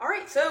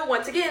Alright, so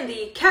once again,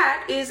 the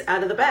cat is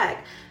out of the bag.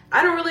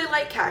 I don't really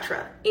like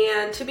Catra,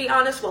 and to be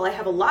honest, while I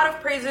have a lot of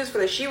praises for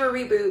the She-Ra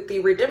reboot, the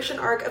redemption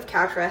arc of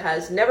Catra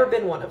has never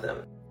been one of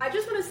them. I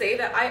just want to say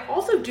that I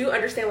also do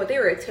understand what they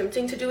were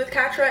attempting to do with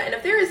Catra, and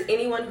if there is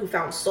anyone who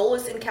found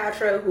solace in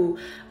Catra, who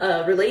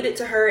related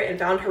to her and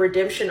found her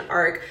redemption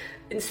arc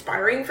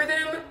inspiring for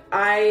them,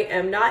 I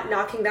am not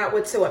knocking that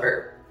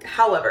whatsoever.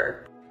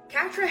 However,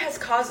 Catra has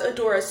caused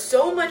Adora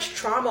so much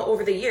trauma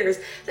over the years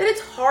that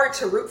it's hard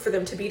to root for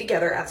them to be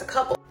together as a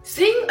couple.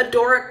 Seeing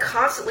Adora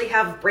constantly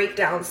have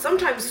breakdowns,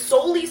 sometimes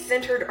solely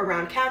centered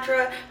around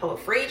Catra, how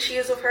afraid she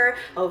is of her,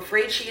 how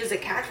afraid she is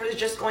that Catra is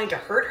just going to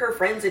hurt her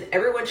friends and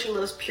everyone she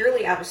loves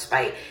purely out of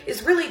spite,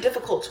 is really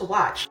difficult to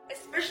watch,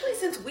 especially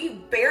since we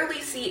barely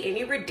see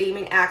any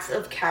redeeming acts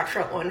of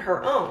Catra on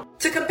her own.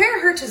 To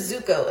compare her to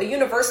Zuko, a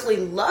universally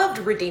loved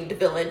redeemed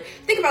villain,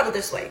 think about it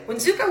this way. When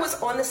Zuko was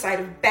on the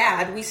side of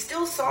bad, we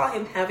still saw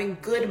him having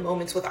good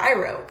moments with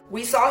Iroh.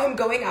 We saw him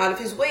going out of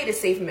his way to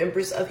save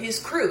members of his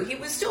crew. He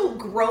was still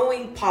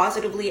growing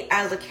positively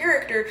as a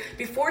character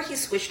before he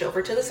switched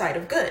over to the side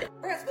of good.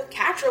 Whereas with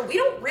Catra, we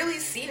don't really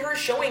see her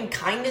showing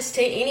kindness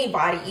to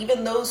anybody,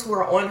 even those who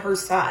are on her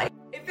side.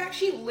 In fact,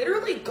 she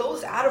literally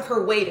goes out of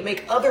her way to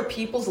make other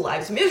people's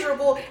lives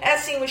miserable,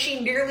 as seen when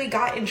she nearly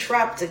got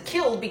entrapped and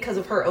killed because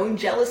of her own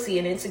jealousy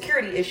and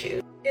insecurity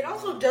issues. It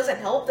also doesn't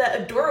help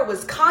that Adora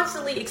was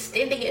constantly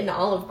extending an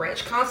olive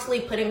branch,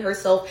 constantly putting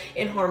herself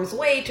in harm's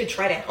way to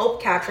try to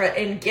help Catra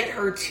and get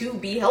her to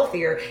be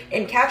healthier,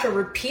 and Catra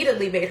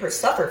repeatedly made her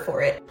suffer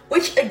for it.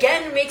 Which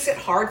again makes it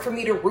hard for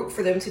me to root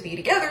for them to be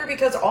together,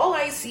 because all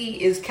I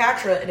see is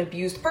Catra, an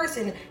abused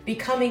person,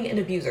 becoming an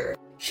abuser.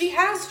 She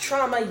has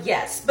trauma,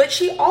 yes, but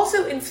she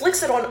also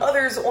inflicts it on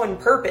others on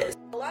purpose.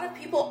 A lot of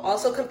people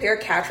also compare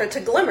Catra to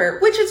Glimmer,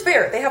 which is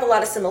fair, they have a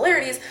lot of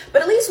similarities,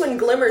 but at least when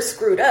Glimmer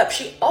screwed up,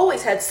 she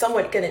always had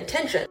somewhat good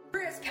intention.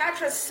 Whereas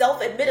Catra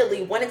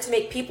self-admittedly wanted to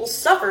make people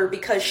suffer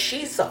because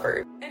she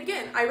suffered. And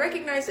again, I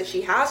recognize that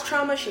she has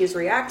trauma, she is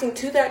reacting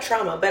to that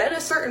trauma, but at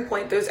a certain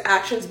point, those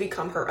actions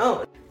become her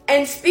own.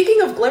 And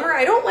speaking of Glimmer,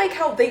 I don't like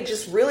how they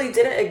just really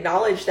didn't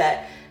acknowledge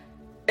that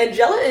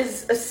Angela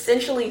is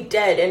essentially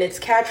dead and it's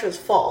Catra's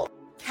fault.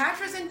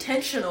 Catra's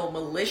intentional,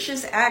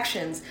 malicious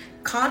actions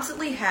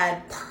constantly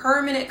had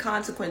permanent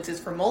consequences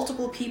for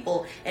multiple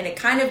people, and it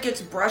kind of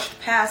gets brushed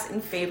past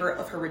in favor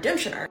of her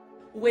redemption arc.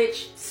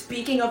 Which,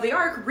 speaking of the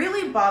arc,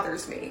 really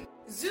bothers me.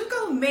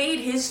 Zuko made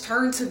his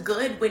turn to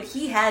good when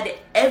he had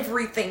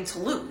everything to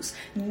lose.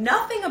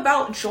 Nothing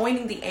about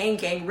joining the Aang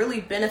gang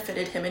really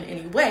benefited him in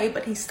any way,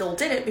 but he still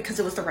did it because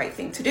it was the right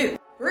thing to do.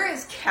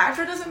 Whereas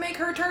Catra doesn't make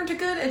her turn to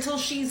good until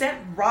she's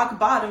at rock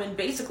bottom and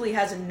basically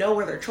has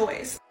no other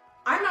choice.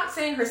 I'm not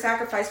saying her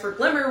sacrifice for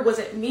Glimmer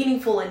wasn't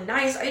meaningful and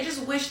nice, I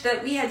just wish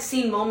that we had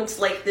seen moments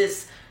like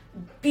this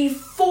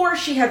before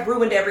she had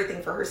ruined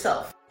everything for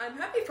herself. I'm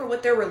happy for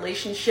what their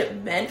relationship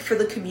meant for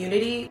the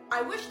community.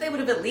 I wish they would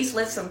have at least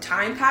let some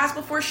time pass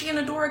before she and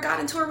Adora got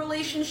into a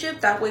relationship.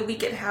 That way we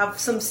could have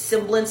some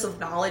semblance of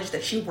knowledge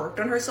that she worked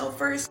on herself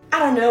first. I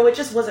don't know, it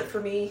just wasn't for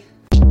me.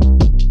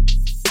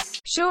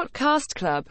 Short Cast Club